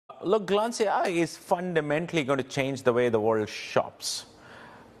Look, Glance AI is fundamentally going to change the way the world shops.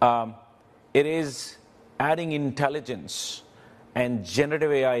 It is adding intelligence and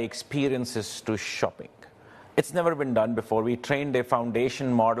generative AI experiences to shopping. It's never been done before. We trained a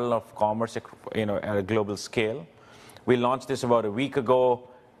foundation model of commerce, at a global scale. We launched this about a week ago.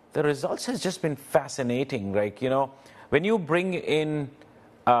 The results has just been fascinating, right? When you bring in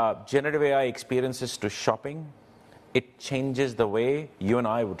generative AI experiences to shopping, it changes the way you and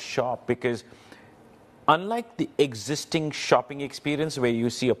I would shop, because unlike the existing shopping experience where you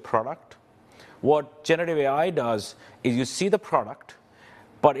see a product, what generative AI does is you see the product,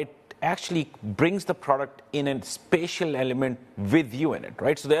 but it actually brings the product in a spatial element with you in it,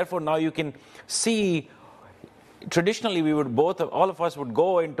 right? So therefore now you can see. Traditionally, all of us would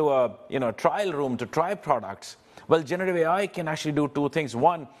go into a trial room to try products. Well, generative AI can actually do two things.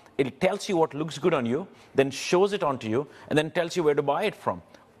 One, it tells you what looks good on you, then shows it onto you, and then tells you where to buy it from.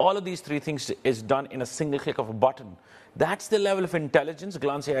 All of these three things is done in a single click of a button. That's the level of intelligence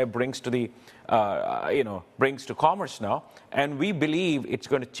Glance AI brings to commerce now, and we believe it's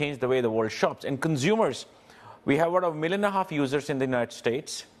going to change the way the world shops. And consumers, we have about 1.5 million users in the United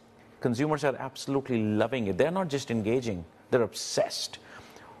States. Consumers are absolutely loving it. They're not just engaging, they're obsessed.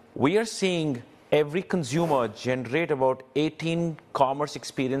 We are seeing every consumer generate about 18 commerce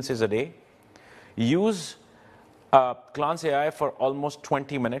experiences a day, use Glance AI for almost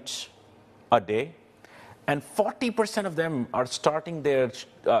 20 minutes a day, and 40% of them are starting their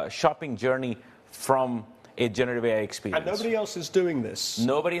shopping journey from a generative AI experience. And nobody else is doing this?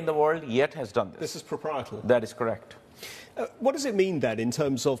 Nobody in the world yet has done this. This is proprietary? That is correct. What does it mean then in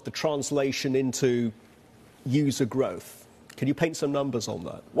terms of the translation into user growth? Can you paint some numbers on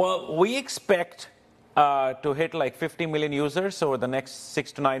that? Well, we expect to hit like 50 million users over the next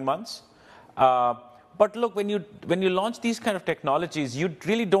 6 to 9 months. But look, when you launch these kind of technologies, you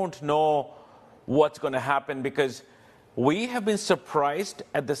really don't know what's going to happen, because we have been surprised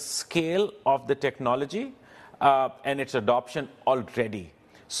at the scale of the technology and its adoption already.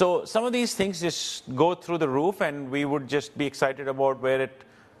 So some of these things just go through the roof, and we would just be excited about where it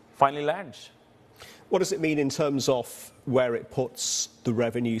finally lands. What does it mean in terms of where it puts the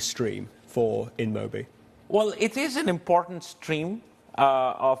revenue stream for InMobi? Well, it is an important stream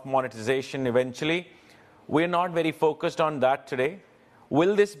of monetization eventually. We're not very focused on that today.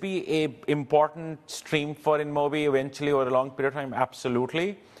 Will this be an important stream for InMobi eventually over a long period of time?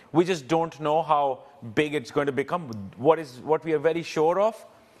 Absolutely. We just don't know how big it's going to become. What we are very sure of,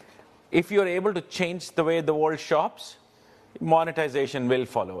 if you're able to change the way the world shops, monetization will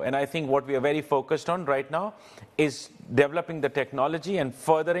follow. And I think what we are very focused on right now is developing the technology and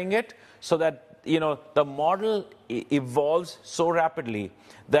furthering it so that the model evolves so rapidly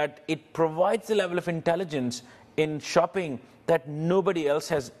that it provides the level of intelligence in shopping that nobody else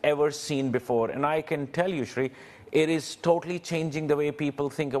has ever seen before. And I can tell you, Sri, it is totally changing the way people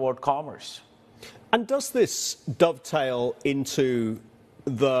think about commerce. And does this dovetail into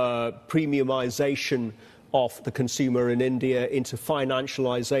the premiumization of the consumer in India, into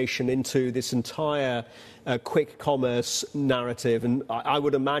financialization, into this entire quick commerce narrative? And I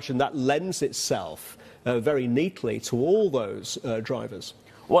would imagine that lends itself very neatly to all those drivers.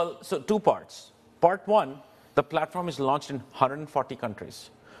 Well, so two parts. Part one, the platform is launched in 140 countries.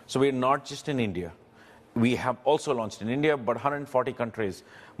 So we're not just in India. We have also launched in India, but 140 countries.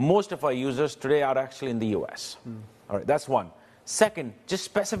 Most of our users today are actually in the US. All right, that's one. Second, just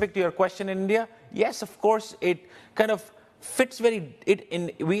specific to your question in India, yes, of course, it kind of fits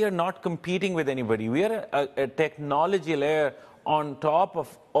we are not competing with anybody. We are a technology layer on top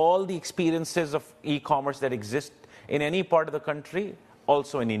of all the experiences of e-commerce that exist in any part of the country,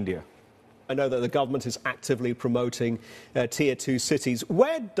 also in India. I know that the government is actively promoting Tier 2 cities.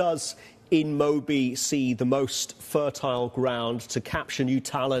 Where does InMobi see the most fertile ground to capture new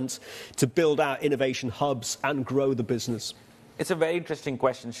talent, to build out innovation hubs and grow the business? It's a very interesting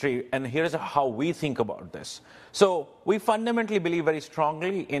question, Sri, and here's how we think about this. So we fundamentally believe very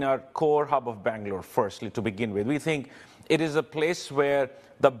strongly in our core hub of Bangalore, firstly, to begin with. We think it is a place where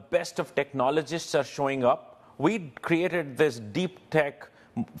the best of technologists are showing up. We created this deep tech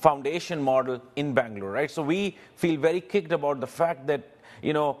foundation model in Bangalore, right? So we feel very kicked about the fact that,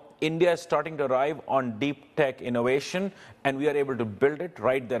 India is starting to arrive on deep tech innovation, and we are able to build it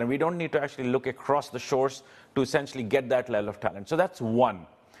right there. And we don't need to actually look across the shores to essentially get that level of talent. So that's one.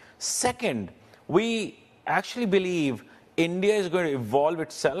 Second, we actually believe India is going to evolve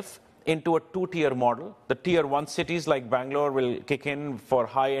itself into a two-tier model. The tier 1 cities like Bangalore will kick in for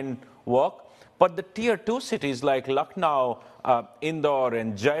high-end work, but the tier 2 cities like Lucknow, Indore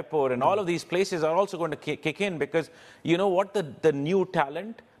and Jaipur and all of these places are also going to kick in, because you know what, the new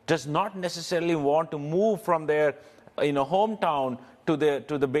talent does not necessarily want to move from their hometown to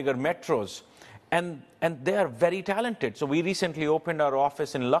the bigger metros. And they are very talented. So we recently opened our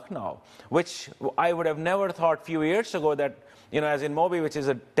office in Lucknow, which I would have never thought a few years ago that, as InMobi, which is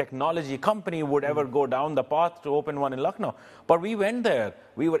a technology company, would ever go down the path to open one in Lucknow. But we went there.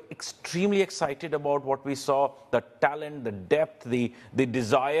 We were extremely excited about what we saw, the talent, the depth, the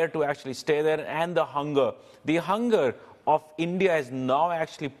desire to actually stay there, and the hunger. The hunger of India has now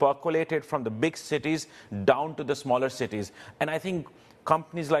actually percolated from the big cities down to the smaller cities. And I think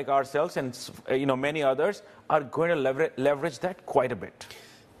companies like ourselves and many others are going to leverage that quite a bit.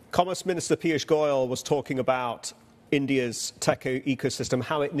 Commerce Minister Piyush Goyal was talking about India's tech ecosystem,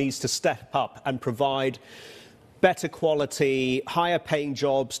 how it needs to step up and provide better quality, higher paying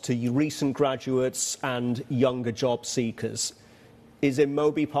jobs to recent graduates and younger job seekers. Is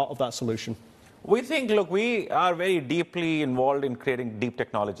InMobi part of that solution? We think, look, we are very deeply involved in creating deep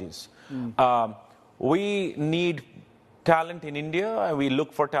technologies. We need talent in India, and we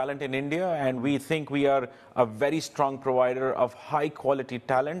look for talent in India, and we think we are a very strong provider of high-quality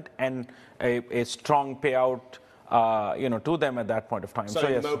talent and a strong payout, to them at that point of time. So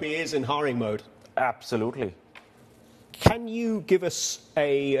yes, InMobi is in hiring mode? Absolutely. Can you give us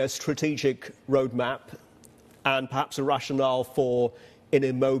a strategic roadmap and perhaps a rationale for an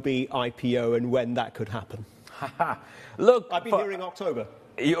InMobi IPO and when that could happen? Look, I've been hearing October.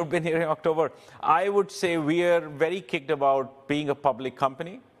 You've been hearing October. I would say we are very kicked about being a public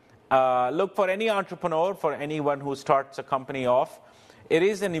company. Look, for any entrepreneur, for anyone who starts a company off, it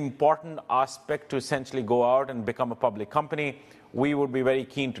is an important aspect to essentially go out and become a public company. We would be very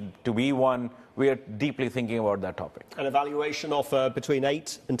keen to be one. We are deeply thinking about that topic. An evaluation of between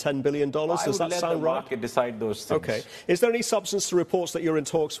 $8 and $10 billion. Does that sound right? I would let the market decide those things. Okay. Is there any substance to reports that you're in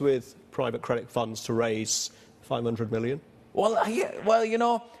talks with private credit funds to raise $500 million? Well,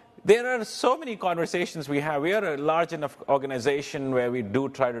 there are so many conversations we have. We are a large enough organization where we do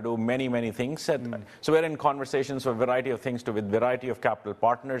try to do many, many things. So we're in conversations for a variety of things with a variety of capital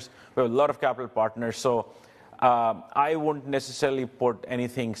partners. We have a lot of capital partners. So I wouldn't necessarily put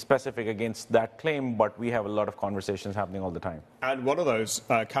anything specific against that claim, but we have a lot of conversations happening all the time. And one of those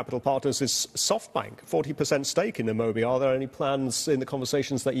capital partners is SoftBank, 40% stake in InMobi. Are there any plans in the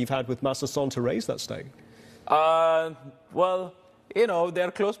conversations that you've had with Masa-san to raise that stake? Well,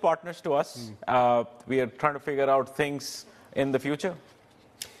 they're close partners to us. We are trying to figure out things in the future.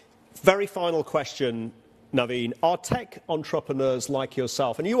 Very final question, Naveen. Are tech entrepreneurs like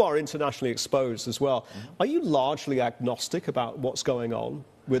yourself, and you are internationally exposed as well, are you largely agnostic about what's going on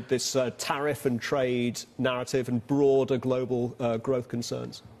with this tariff and trade narrative and broader global growth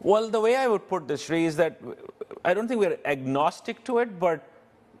concerns? Well, the way I would put this, Sri, is that I don't think we're agnostic to it, but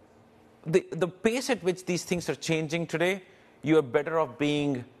the pace at which these things are changing today, you are better off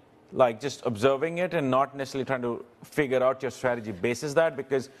being just observing it and not necessarily trying to figure out your strategy basis that,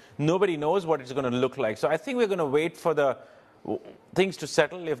 because nobody knows what it's going to look like. So I think we're going to wait for the things to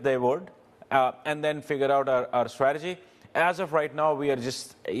settle, if they would, and then figure out our strategy. As of right now, we are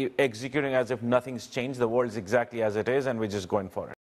just executing as if nothing's changed. The world is exactly as it is, and we're just going for it.